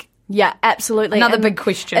sake? Yeah, absolutely. Another big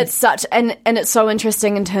question. It's such, and it's so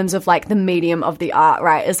interesting in terms of, like, the medium of the art,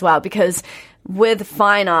 right, as well, because with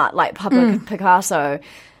fine art like Pablo Picasso,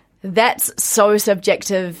 that's so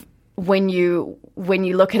subjective when you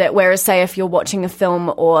look at it, whereas, say, if you're watching a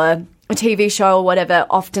film or a TV show or whatever,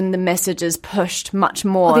 often the message is pushed much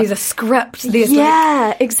more. There's a script.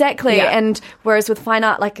 Exactly. Yeah. And whereas with fine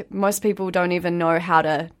art, like, most people don't even know how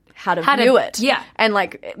to view it. Yeah. And,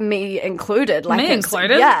 like, me included. Like,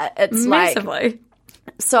 included? Yeah. It's massively. Like,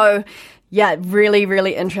 so, yeah, really,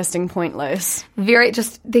 really interesting point, Luce. Very,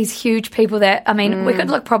 just these huge people that, I mean, we could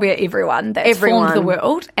look probably at everyone that's formed the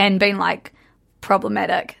world and been like,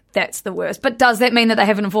 problematic, that's the worst. But does that mean that they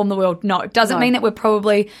haven't informed the world? No. Does it mean that we're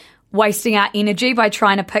probably wasting our energy by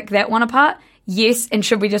trying to pick that one apart? Yes, and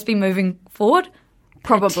should we just be moving forward?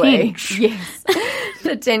 Probably. Potential. Yes.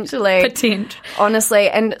 Potentially. Potential. Honestly.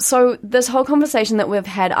 And so this whole conversation that we've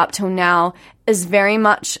had up till now is very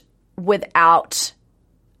much without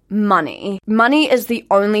money. Money is the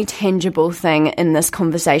only tangible thing in this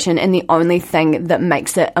conversation, and the only thing that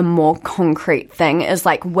makes it a more concrete thing is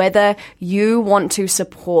like whether you want to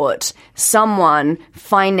support someone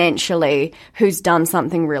financially who's done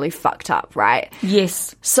something really fucked up, right?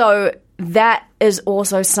 Yes. So that is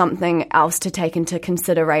also something else to take into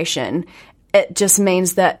consideration. It just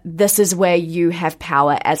means that this is where you have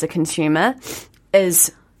power as a consumer,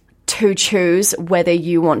 is to choose whether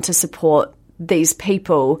you want to support these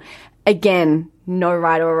people. Again, no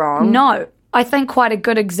right or wrong. No. I think quite a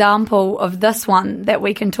good example of this one that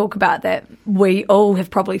we can talk about that we all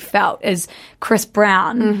have probably felt is Chris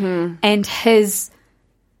Brown and his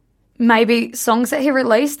maybe songs that he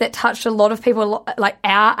released that touched a lot of people like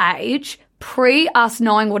our age pre us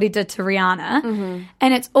knowing what he did to Rihanna.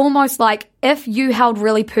 And it's almost like if you held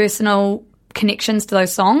really personal connections to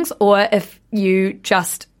those songs, or if you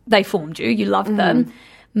just, they formed you, you loved them,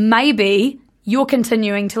 maybe you're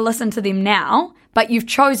continuing to listen to them now, but you've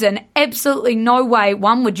chosen absolutely no way.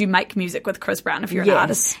 One, would you make music with Chris Brown if you're an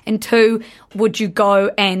artist? And two, would you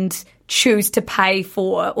go and choose to pay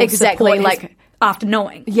for or Exactly, support like- his, after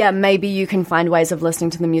knowing? Yeah, maybe you can find ways of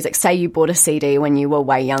listening to the music. Say you bought a CD when you were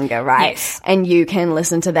way younger, right? Yes. And you can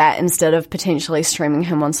listen to that instead of potentially streaming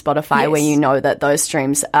him on Spotify, where you know that those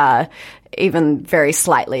streams are even very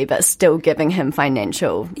slightly, but still giving him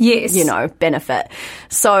financial, benefit.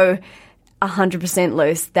 So 100%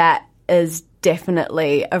 loose. That is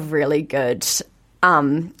definitely a really good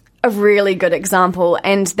example.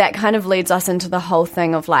 And that kind of leads us into the whole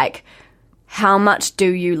thing of like, how much do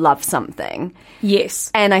you love something?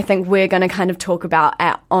 Yes. And I think we're going to kind of talk about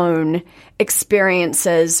our own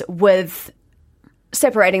experiences with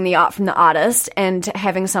separating the art from the artist and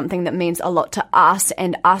having something that means a lot to us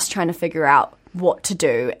and us trying to figure out what to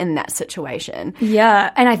do in that situation. Yeah,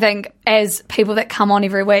 and I think as people that come on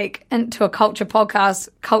every week into a culture podcast,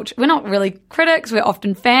 we're not really critics, we're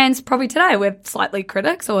often fans. Probably today we're slightly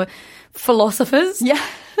critics or philosophers. Yeah.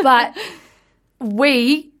 But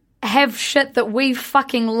we have shit that we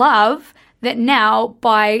fucking love that now,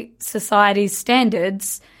 by society's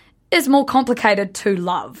standards, is more complicated to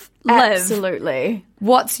live. Absolutely.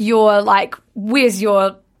 What's your, like, what's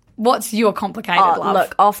your complicated love?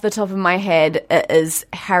 Look, off the top of my head, it is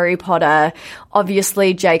Harry Potter.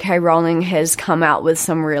 Obviously, J.K. Rowling has come out with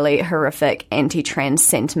some really horrific anti-trans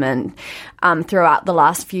sentiment throughout the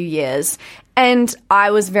last few years. And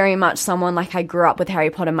I was very much someone, like, I grew up with Harry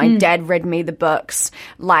Potter. My dad read me the books.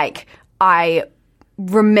 Like, I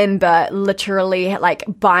remember literally like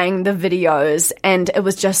buying the videos, and it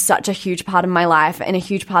was just such a huge part of my life and a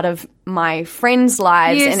huge part of my friends'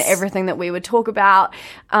 lives and everything that we would talk about.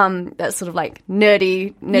 That sort of like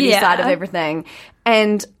nerdy side of everything.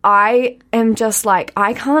 And I am just like,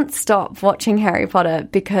 I can't stop watching Harry Potter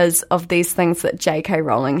because of these things that J.K.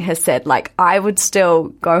 Rowling has said. Like, I would still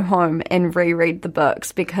go home and reread the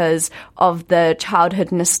books because of the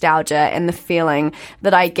childhood nostalgia and the feeling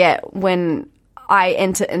that I get when I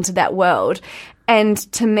enter into that world. And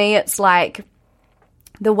to me, it's like,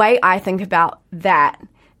 the way I think about that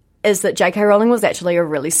is that J.K. Rowling was actually a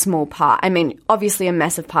really small part. I mean, obviously a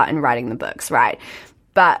massive part in writing the books, right?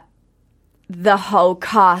 But the whole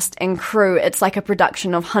cast and crew, it's like a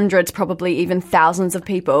production of hundreds, probably even thousands of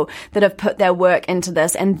people that have put their work into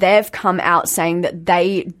this, and they've come out saying that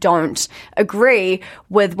they don't agree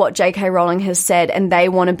with what J.K. Rowling has said, and they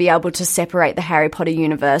want to be able to separate the Harry Potter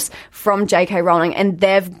universe from J.K. Rowling, and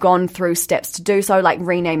they've gone through steps to do so, like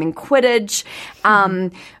renaming Quidditch.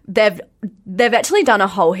 They've actually done a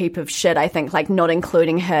whole heap of shit, I think, like not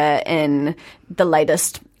including her in the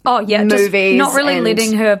latest movies. Just not really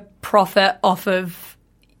letting her profit off of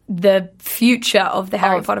the future of the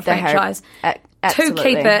Harry Potter franchise to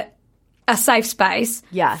keep it a safe space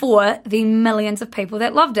for the millions of people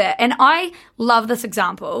that loved it. And I love this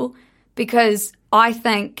example because I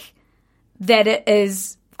think that it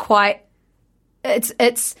is quite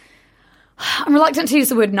it's I'm reluctant to use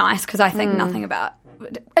the word nice because I think nothing about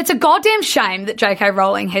it. It's a goddamn shame that J.K.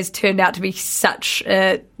 Rowling has turned out to be such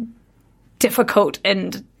a difficult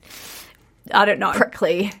and I don't know.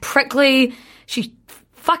 Prickly. She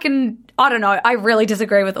fucking, I don't know. I really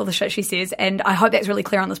disagree with all the shit she says, and I hope that's really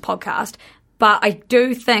clear on this podcast. But I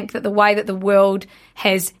do think that the way that the world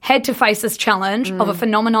has had to face this challenge of a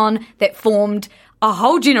phenomenon that formed a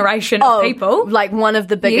whole generation of people. Like one of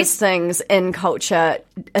the biggest Yes. things in culture,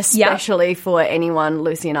 especially for anyone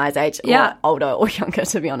Lucy and I's age, Yeah. or older or younger,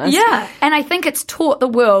 to be honest. Yeah, and I think it's taught the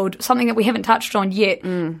world something that we haven't touched on yet,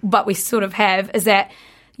 but we sort of have, is that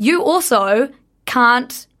you also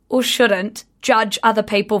can't or shouldn't judge other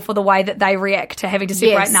people for the way that they react to having to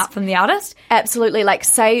separate Yes. an art from the artist. Absolutely. Like,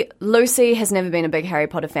 say Lucy has never been a big Harry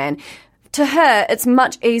Potter fan. To her, it's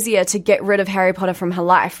much easier to get rid of Harry Potter from her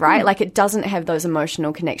life, right? Like, it doesn't have those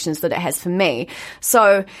emotional connections that it has for me.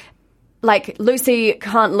 So, like, Lucy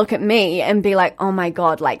can't look at me and be like, oh my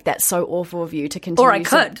God, like, that's so awful of you to continue. Or I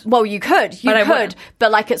could. Well, you could. But I could. wouldn't.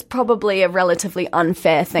 But, like, it's probably a relatively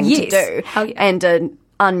unfair thing to Yes. do. Hell yeah. And an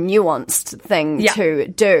unnuanced thing Yeah. to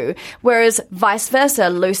do. Whereas vice versa,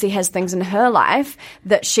 Lucy has things in her life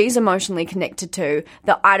that she's emotionally connected to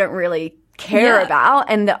that I don't really care Yeah. about,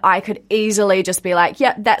 and that I could easily just be like,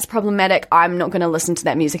 yeah, that's problematic. I'm not going to listen to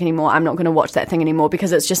that music anymore. I'm not going to watch that thing anymore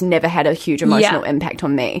because it's just never had a huge emotional impact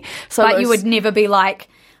on me. So But you would never be like,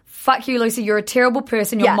 fuck you, Lucy, you're a terrible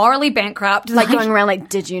person, you're Yeah. morally bankrupt. like going around like,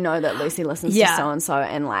 did you know that Lucy listens Yeah. to so-and-so,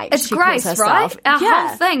 and like It's she calls grace, herself. right? Our Yeah.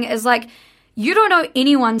 whole thing is like, you don't know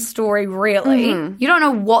anyone's story really. Mm-hmm. You don't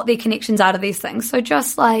know what their connections are to these things. So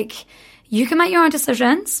just like, you can make your own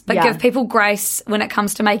decisions, but Yeah. give people grace when it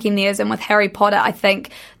comes to making theirs. And with Harry Potter, I think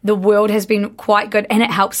the world has been quite good, and it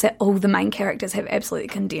helps that all the main characters have absolutely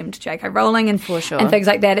condemned J.K. Rowling and For sure. and things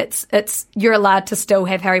like that. It's you're allowed to still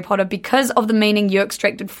have Harry Potter because of the meaning you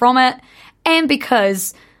extracted from it, and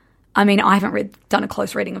because, I mean, I haven't done a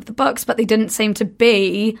close reading of the books, but they didn't seem to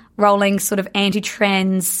be Rowling's sort of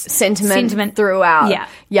anti-trans sentiment throughout. Yeah.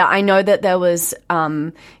 Yeah, I know that there was,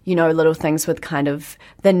 you know, little things with kind of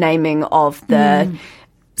the naming of the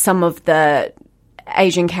some of the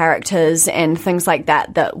Asian characters and things like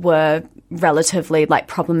that were relatively like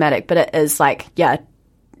problematic, but it is like, yeah,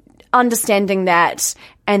 understanding that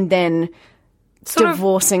and then Sort of-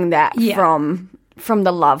 divorcing that Yeah. from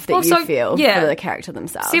the love that Also, you feel yeah. for the character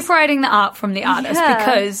themselves. separating the art from the artist, Yeah.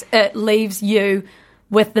 because it leaves you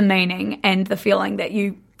with the meaning and the feeling that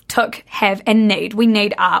you have and need. We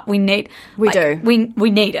need art. We need. We do. We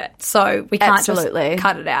need it. So we can't Absolutely. just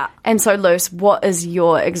cut it out. And so, Luce, what is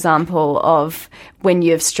your example of when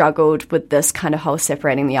you've struggled with this kind of whole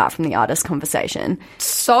separating the art from the artist conversation?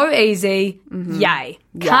 So easy. Yay.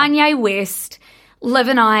 Kanye West. Liv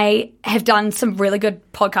and I have done some really good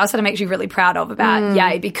podcasts that I'm actually really proud of about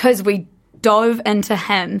Ye, because we dove into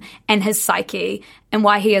him and his psyche and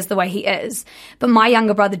why he is the way he is. But my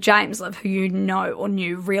younger brother James, Liv, who you know or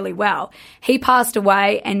knew really well, he passed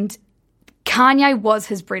away, and Kanye was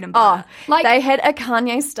his bread and butter. They had a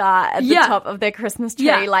Kanye star at the Yeah. top of their Christmas tree.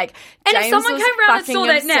 Yeah. Like, And James if someone was came around and fucking saw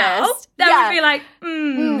that now, obsessed. they Yeah. would be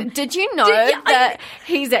like, Did you know Did- yeah, that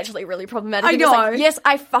he's actually really problematic? I And it's like, know. yes,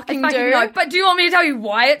 I fucking do. No, but do you want me to tell you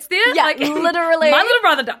why it's there? Yeah, literally. My little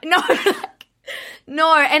brother died. No.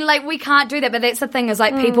 No, and like we can't do that, but that's the thing, is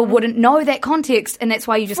like people wouldn't know that context, and that's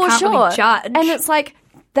why you just For can't sure. really judge. And it's like,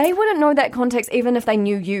 they wouldn't know that context even if they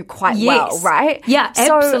knew you quite well, Yes. right? Yeah,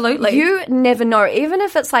 So absolutely. you never know, even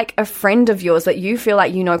if it's like a friend of yours that you feel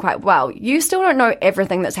like you know quite well, you still don't know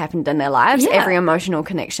everything that's happened in their lives, Yeah. every emotional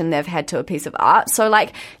connection they've had to a piece of art. So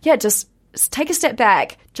like, yeah, just take a step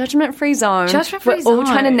back, judgment-free zone. Judgment-free We're all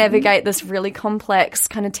trying to zone. navigate this really complex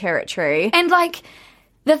kind of territory. And like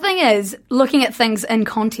the thing is, looking at things in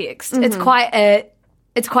context, it's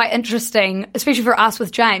quite interesting, especially for us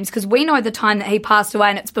with James, because we know the time that he passed away,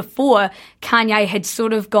 and it's before Kanye had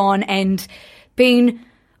sort of gone and been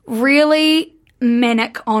really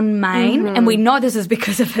manic on main, and we know this is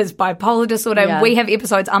because of his bipolar disorder. Yeah. We have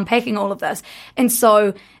episodes unpacking all of this, and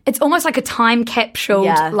so it's almost like a time capsuled,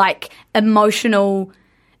 Yeah. like emotional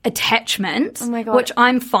attachment, Oh my God. which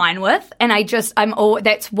I'm fine with, and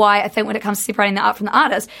that's why I think when it comes to separating the art from the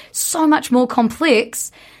artist, so much more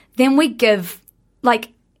complex than we give.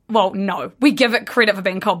 We give it credit for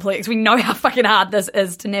being complex. We know how fucking hard this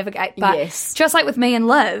is to navigate. But Yes. just like with me and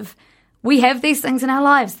Liv, we have these things in our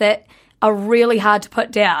lives that are really hard to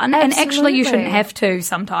put down. And actually you shouldn't Absolutely. have to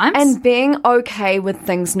sometimes. And being okay with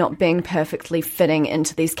things not being perfectly fitting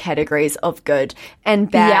into these categories of good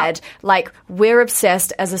and bad. Like, we're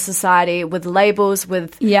obsessed as a society with labels,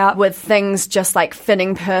 with things just like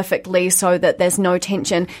fitting perfectly so that there's no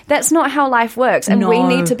tension. That's not how life works. And we No.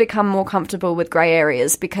 need to become more comfortable with grey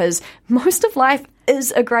areas, because most of life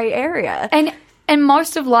is a grey area. And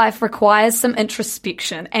most of life requires some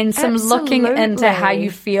introspection and some looking into how Absolutely.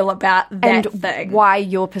 you feel about that And thing. why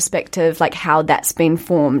your perspective, like how that's been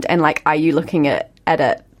formed, and like, are you looking at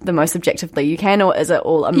it the most objectively you can, or is it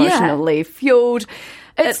all emotionally fueled?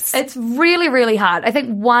 It's really, really hard. I think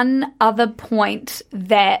one other point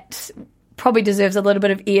that probably deserves a little bit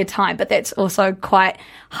of airtime, but that's also quite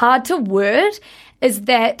hard to word, is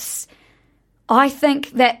that I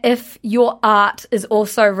think that if your art is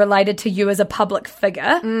also related to you as a public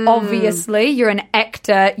figure, obviously you're an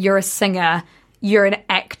actor, you're a singer, you're an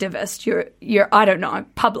activist, you're I don't know,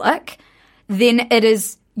 public, then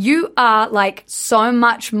you are like so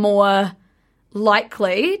much more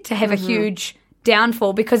likely to have a huge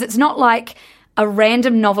downfall, because it's not like a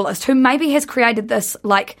random novelist who maybe has created this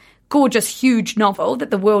like gorgeous, huge novel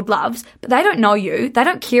that the world loves, but they don't know you, they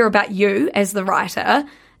don't care about you as the writer,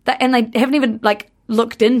 and they haven't even like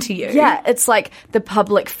looked into you. Yeah, it's like the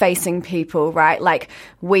public-facing people, right? Like,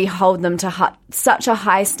 we hold them to such a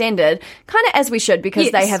high standard, kind of as we should, because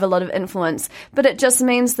they have a lot of influence. But it just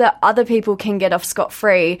means that other people can get off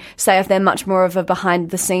scot-free, say if they're much more of a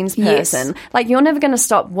behind-the-scenes person. Like, you're never going to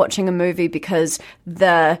stop watching a movie because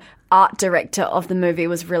the art director of the movie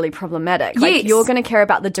was really problematic. Like, you're going to care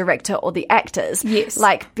about the director or the actors. Yes.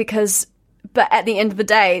 Like, because... But at the end of the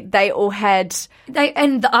day, they all had...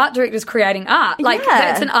 And the art director's creating art. Like,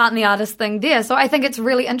 that's an art and the artist thing there. So I think it's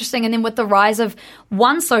really interesting. And then with the rise of,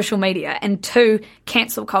 one, social media, and two,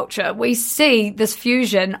 cancel culture, we see this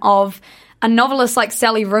fusion of a novelist like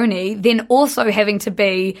Sally Rooney then also having to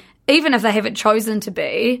be, even if they haven't chosen to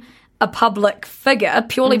be, a public figure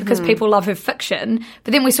purely because people love her fiction.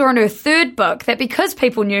 But then we saw in her third book that because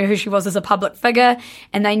people knew who she was as a public figure,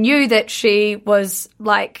 and they knew that she was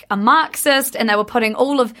like a Marxist, and they were putting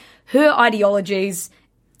all of her ideologies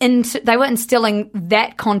they were instilling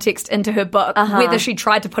that context into her book, whether she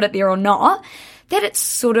tried to put it there or not, that it's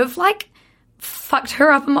sort of like fucked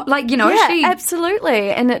her up. Like, you know,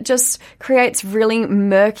 absolutely. And it just creates really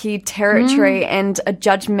murky territory and a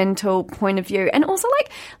judgmental point of view. And also,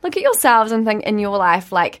 like, look at yourselves and think in your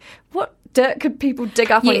life, like, what dirt could people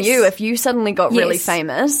dig up on you if you suddenly got really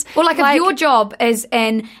famous? Well, like if your job as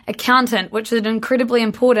an accountant, which is incredibly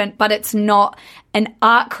important, but it's not an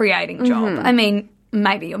art creating job. I mean,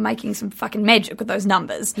 maybe you're making some fucking magic with those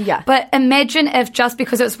numbers. Yeah. But imagine if just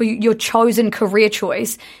because it's your chosen career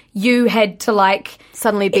choice, you had to like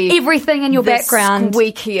suddenly be everything in your background.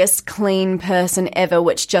 Squeakiest clean person ever,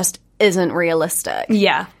 which just isn't realistic.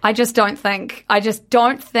 Yeah. I just don't think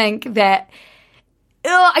that.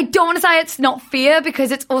 I don't want to say it's not fair,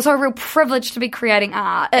 because it's also a real privilege to be creating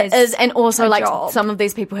art. It is, and also like job. Some of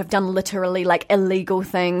these people have done literally like illegal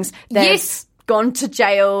things. They've gone to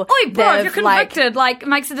jail. Oh, bro, if you're convicted, like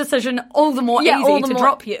makes the decision all the more easy to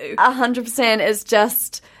drop you. 100%. It's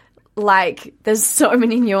just like there's so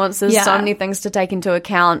many nuances, so many things to take into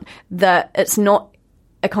account, that it's not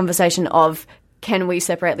a conversation of can we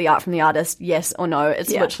separate the art from the artist, yes or no. It's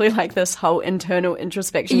literally like this whole internal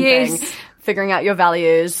introspection thing, figuring out your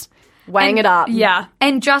values, weighing it up. Yeah.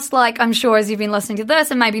 And just like I'm sure as you've been listening to this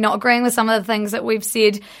and maybe not agreeing with some of the things that we've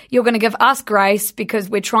said, you're going to give us grace because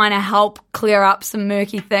we're trying to help clear up some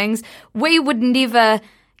murky things. We would never,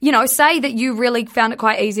 say that you really found it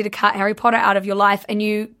quite easy to cut Harry Potter out of your life, and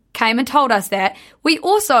you came and told us that. We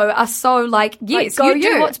also are so like, yes, go you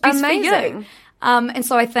do what's best for Amazing. you. And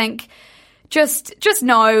so I think just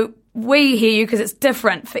know we hear you, because it's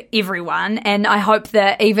different for everyone. And I hope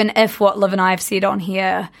that even if what Liv and I have said on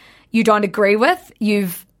here you don't agree with,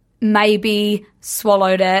 you've maybe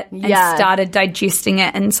swallowed it and started digesting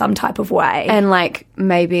it in some type of way. And like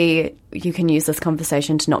maybe you can use this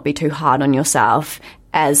conversation to not be too hard on yourself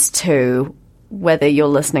as to whether you're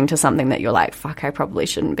listening to something that you're like, fuck, I probably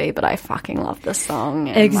shouldn't be, but I fucking love this song.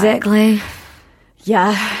 And exactly.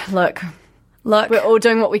 Look, we're all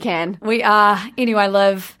doing what we can. We are. Anyway,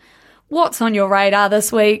 Liv, what's on your radar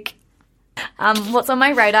this week? What's on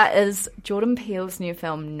my radar is Jordan Peele's new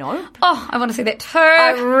film, Nope. Oh, I want to see that too.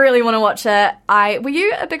 I really want to watch it. Were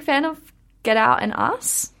you a big fan of Get Out and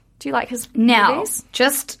Us? Do you like his movies?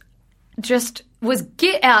 Just was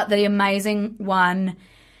Get Out the amazing one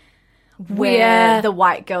where the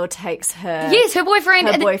white girl takes her... Yes, her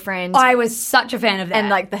boyfriend. I was such a fan of that. And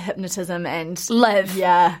like the hypnotism and... Liv.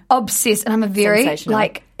 Yeah. Obsessed. And I'm a very,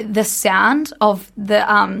 like, the sound of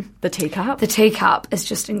the teacup. The teacup is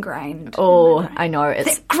just ingrained. Oh, I know.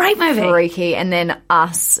 It's a great movie. Freaky. And then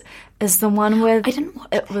Us is the one where... I didn't watch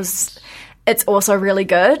it. It's also really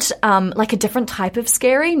good. Like a different type of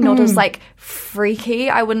scary. Not as like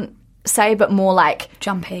freaky, I wouldn't say, but more like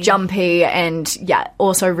jumpy, and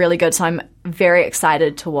also really good. So I'm very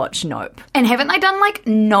excited to watch Nope. And haven't they done like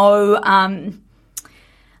no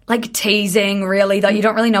like teasing really, that you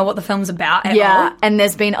don't really know what the film's about at all? And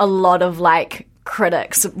there's been a lot of like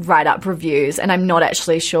critics write up reviews, and I'm not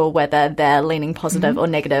actually sure whether they're leaning positive or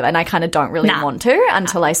negative, and I kind of don't really want to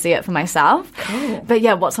until I see it for myself. Cool. But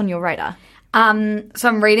what's on your radar? So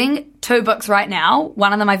I'm reading 2 books right now.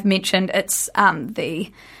 One of them I've mentioned. It's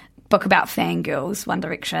the book about fangirls, One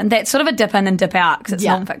Direction. That's sort of a dip in and dip out because it's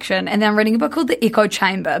non-fiction. And then I'm reading a book called The Echo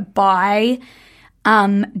Chamber by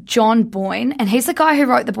John Boyne, and he's the guy who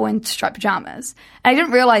wrote The Boy in Striped Pajamas. And I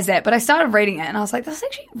didn't realise that, but I started reading it and I was like, this is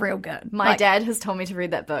actually real good. My dad has told me to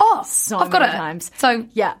read that book I've got many it. times. So,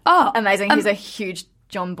 yeah. Amazing. He's a huge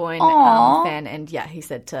John Boyne fan, and he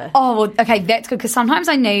said to... Oh, well, okay, that's good, because sometimes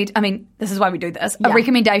I need, this is why we do this, a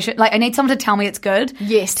recommendation. Like, I need someone to tell me it's good.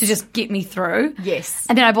 Yes. To just get me through. Yes.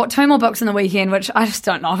 And then I bought 2 more books in the weekend, which I just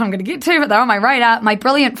don't know if I'm going to get to, but they're on my radar. My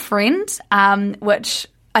Brilliant Friend, which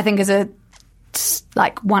I think is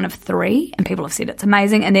one of 3, and people have said it's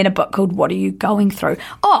amazing. And then a book called What Are You Going Through?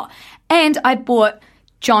 Oh, and I bought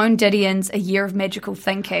Joan Didion's A Year of Magical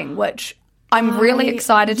Thinking, which I'm really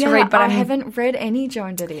excited to read. But I haven't read any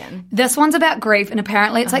Joan Didion. This one's about grief, and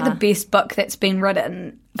apparently it's like the best book that's been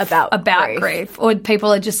written about grief. Or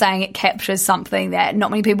people are just saying it captures something that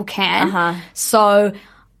not many people can. So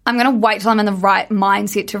I'm going to wait till I'm in the right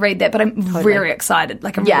mindset to read that, but I'm very excited.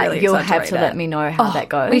 Like, I'm really excited. You'll have to read let me know how that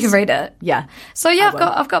goes. We can read it. Yeah. So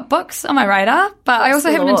I've got books on my radar, but I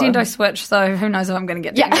also have a Nintendo Switch, so who knows if I'm going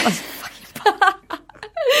to get to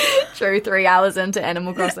True, 3 hours into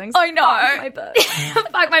Animal Crossing. I know. My books.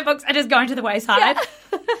 Fuck, my books are just going to the wayside.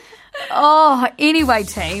 Anyway,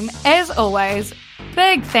 team, as always,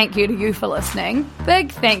 big thank you to you for listening.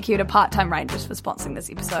 Big thank you to Part-Time Rangers for sponsoring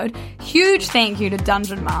this episode. Huge thank you to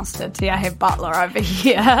Dungeon Master Tiahe Butler over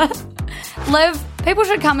here. Liv, people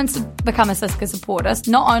should come and become a Siska supporters,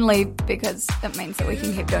 not only because it means that we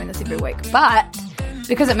can keep doing this every week, but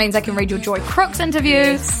because it means they can read your Joy Crooks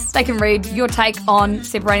interviews, they can read your take on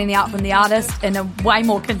separating the art from the artist in a way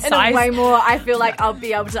more concise. I feel like I'll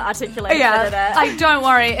be able to articulate better. Like, don't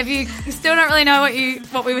worry. If you still don't really know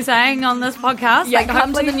what we were saying on this podcast,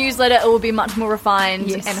 come to the newsletter. It will be much more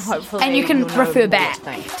refined, and hopefully, and you can refer back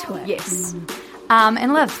to it. Yes.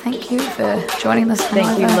 And Liv, thank you for joining us.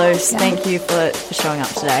 Thank you, Luce. Thank you for showing up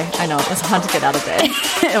today. I know it was hard to get out of bed.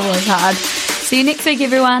 It was hard. See you next week,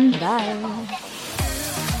 everyone. Bye.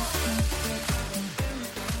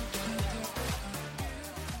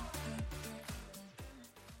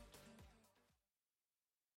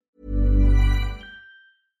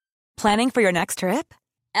 Planning for your next trip?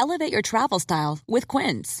 Elevate your travel style with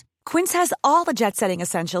Quince. Quince has all the jet-setting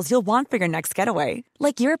essentials you'll want for your next getaway,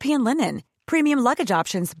 like European linen, premium luggage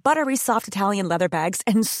options, buttery soft Italian leather bags,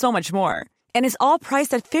 and so much more. And is all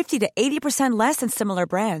priced at 50 to 80% less than similar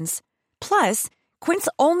brands. Plus, Quince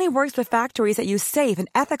only works with factories that use safe and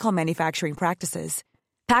ethical manufacturing practices.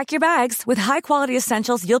 Pack your bags with high-quality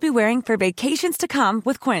essentials you'll be wearing for vacations to come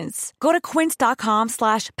with Quince. Go to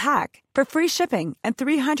quince.com/pack for free shipping and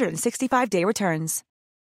 365-day returns.